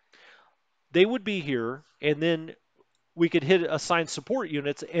here, they would be here, and then we could hit assign support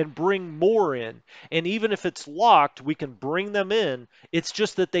units and bring more in. And even if it's locked, we can bring them in. It's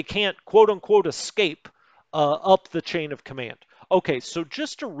just that they can't quote unquote escape up the chain of command. Okay, so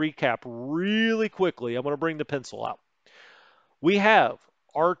just to recap really quickly, I'm going to bring the pencil out. We have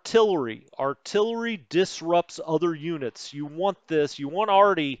artillery. Artillery disrupts other units. You want this. You want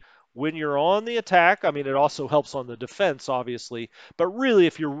arty when you're on the attack. I mean, it also helps on the defense, obviously. But really,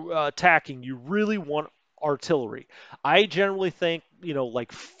 if you're attacking, you really want artillery. I generally think,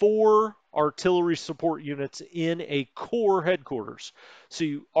 like 4 artillery support units in a core headquarters. So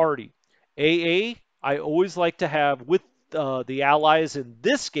you arty. AA, I always like to have with the allies in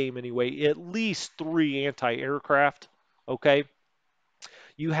this game anyway, at least 3 anti-aircraft. Okay,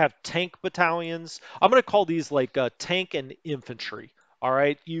 you have tank battalions. I'm going to call these like tank and infantry. All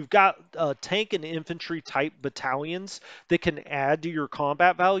right, you've got tank and infantry type battalions that can add to your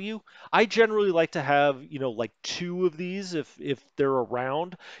combat value. I generally like to have, like 2 of these if they're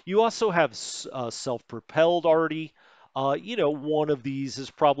around. You also have self-propelled already. One of these is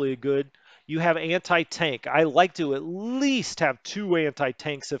probably a good. You have anti-tank. I like to at least have 2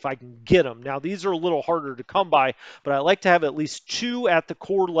 anti-tanks if I can get them. Now, these are a little harder to come by, but I like to have at least 2 at the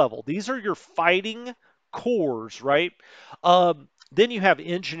core level. These are your fighting cores, right? Then you have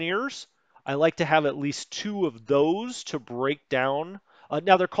engineers. I like to have at least 2 of those to break down.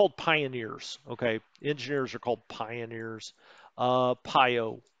 Now they're called pioneers. Okay, engineers are called pioneers.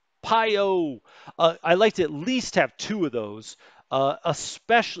 Pio, Pio. I like to at least have 2 of those.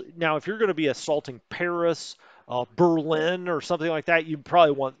 Especially now, if you're going to be assaulting Paris, Berlin, or something like that, you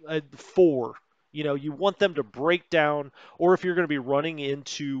probably want 4. You want them to break down, or if you're going to be running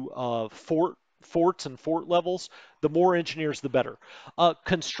into forts and fort levels, the more engineers, the better.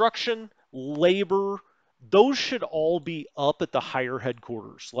 Construction, labor, those should all be up at the higher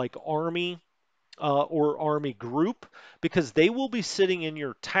headquarters, like Army, or army group, because they will be sitting in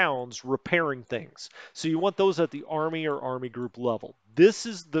your towns repairing things. So you want those at the army or army group level. This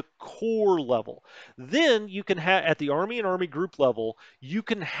is the core level. Then you can have at the army and army group level, you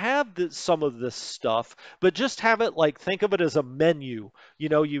can have some of this stuff, but just have it like think of it as a menu.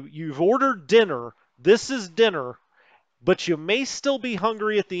 You've ordered dinner. This is dinner. But you may still be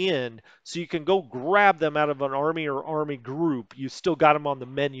hungry at the end, so you can go grab them out of an army or army group. You still got them on the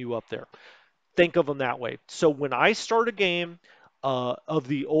menu up there. Think of them that way. So when I start a game of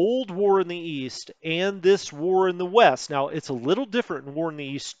the old War in the East and this War in the West, now it's a little different in War in the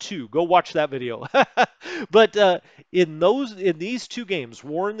East too. Go watch that video. But in these 2 games,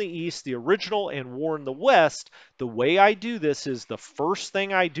 War in the East, the original, and War in the West, the way I do this is the first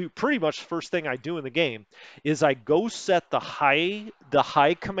thing I do, pretty much the first thing I do in the game, is I go set the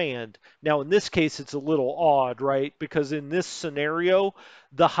high command. Now in this case, it's a little odd, right? Because in this scenario,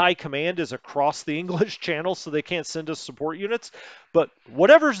 the high command is across the English channel, so they can't send us support units. But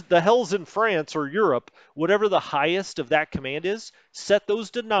whatever the hell's in France or Europe, whatever the highest of that command is, set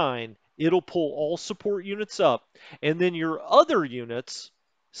those to 9. It'll pull all support units up. And then your other units,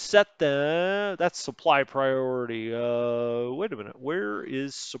 set them, that's supply priority. Wait a minute, where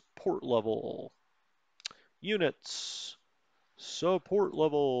is support level? Units, support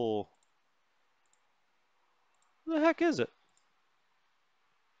level. Who the heck is it?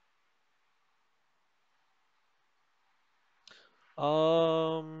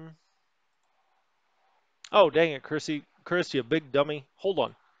 Um, Oh, dang it, Chrissy. Chris, you big dummy. Hold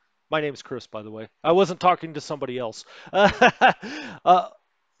on. My name's Chris, by the way. I wasn't talking to somebody else. Uh,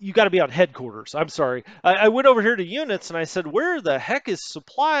 you got to be on headquarters. I'm sorry. I went over here to units and I said, where the heck is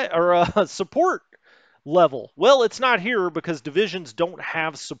supply or support level? Well, it's not here because divisions don't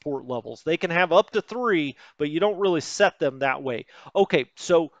have support levels. They can have up to 3, but you don't really set them that way. Okay,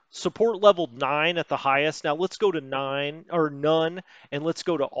 so support level 9 at the highest. Now let's go to 9 or none and let's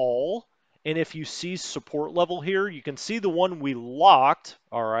go to all. And if you see support level here, you can see the one we locked,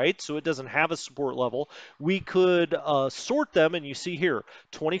 all right, so it doesn't have a support level. We could sort them, and you see here,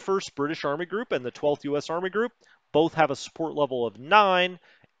 21st British Army Group and the 12th U.S. Army Group both have a support level of 9.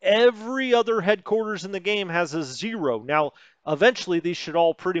 Every other headquarters in the game has a 0. Now, eventually, these should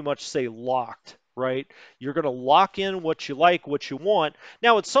all pretty much say locked, right? You're going to lock in what you like, what you want.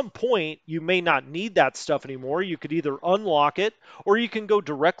 Now, at some point, you may not need that stuff anymore. You could either unlock it or you can go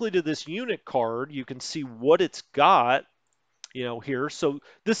directly to this unit card. You can see what it's got, here. So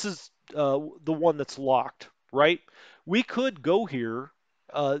this is the one that's locked, right? We could go here.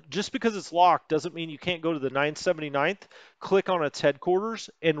 Just because it's locked doesn't mean you can't go to the 979th, click on its headquarters,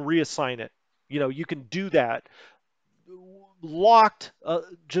 and reassign it. You can do that. Locked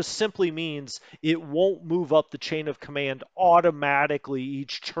just simply means it won't move up the chain of command automatically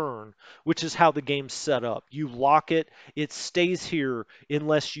each turn, which is how the game's set up. You lock it, it stays here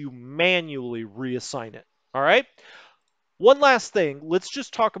unless you manually reassign it. All right? One last thing, let's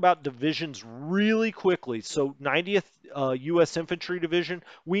just talk about divisions really quickly. So 90th U.S. Infantry Division,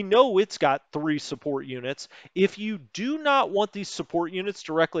 we know it's got 3 support units. If you do not want these support units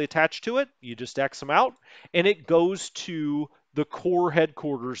directly attached to it, you just X them out, and it goes to the Corps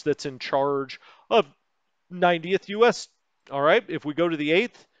headquarters that's in charge of 90th U.S. All right, if we go to the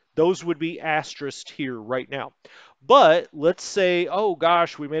 8th, those would be asterisked here right now. But let's say, oh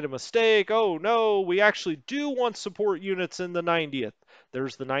gosh, we made a mistake. Oh no, we actually do want support units in the 90th.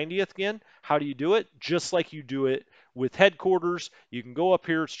 There's the 90th again. How do you do it? Just like you do it with headquarters. You can go up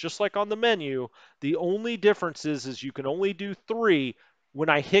here. It's just like on the menu. The only difference is you can only do 3. When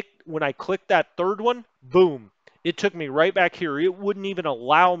I click that third one, boom, it took me right back here. It wouldn't even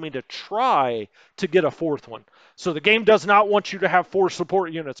allow me to try to get a 4th one. So the game does not want you to have 4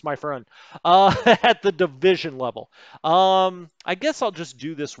 support units, my friend, at the division level. I guess I'll just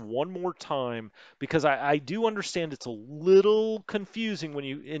do this one more time because I do understand it's a little confusing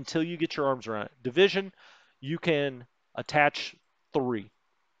until you get your arms around it. Division, you can attach 3.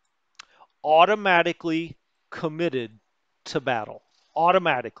 Automatically committed to battle.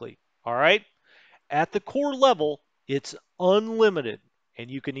 Automatically. All right? At the core level, it's unlimited,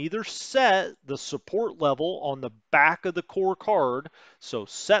 and you can either set the support level on the back of the core card, so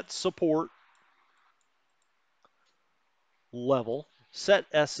set support level, set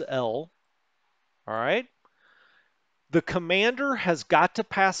SL, all right? The commander has got to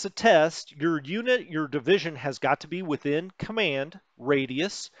pass a test. Your unit, your division has got to be within command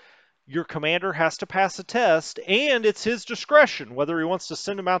radius. Your commander has to pass a test, and it's his discretion whether he wants to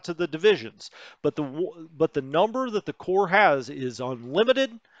send them out to the divisions. But the number that the Corps has is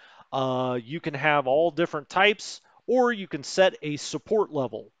unlimited. You can have all different types, or you can set a support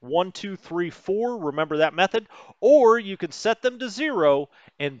level 1, 2, 3, 4. Remember that method, or you can set them to 0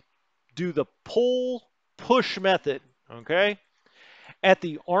 and do the pull push method. Okay. At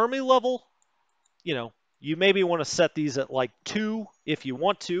the Army level, you know, you maybe want to set these at like 2 if you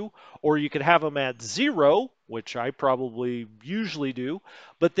want to, or you could have them at 0, which I probably usually do,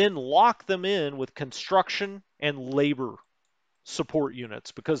 but then lock them in with construction and labor support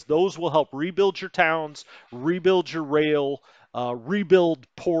units because those will help rebuild your towns, rebuild your rail, rebuild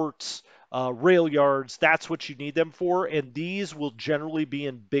ports, rail yards. That's what you need them for. And these will generally be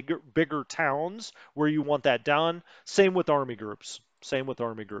in bigger towns where you want that done. Same with army groups. Same with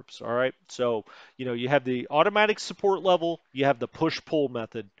army groups. All right. So, you have the automatic support level, you have the push pull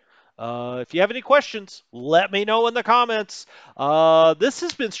method. If you have any questions, let me know in the comments. This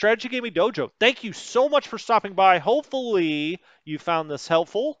has been Strategy Gaming Dojo. Thank you so much for stopping by. Hopefully, you found this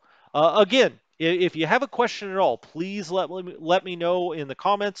helpful. Again, if you have a question at all, please let me know in the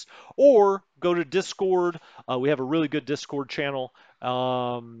comments or go to Discord. We have a really good Discord channel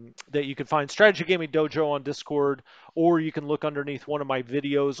that you can find Strategy Gaming Dojo on Discord, or you can look underneath one of my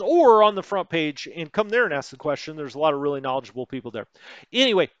videos or on the front page and come there and ask the question. There's a lot of really knowledgeable people there.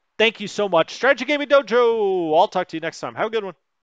 Anyway, thank you so much. Strategy Gaming Dojo. I'll talk to you next time. Have a good one.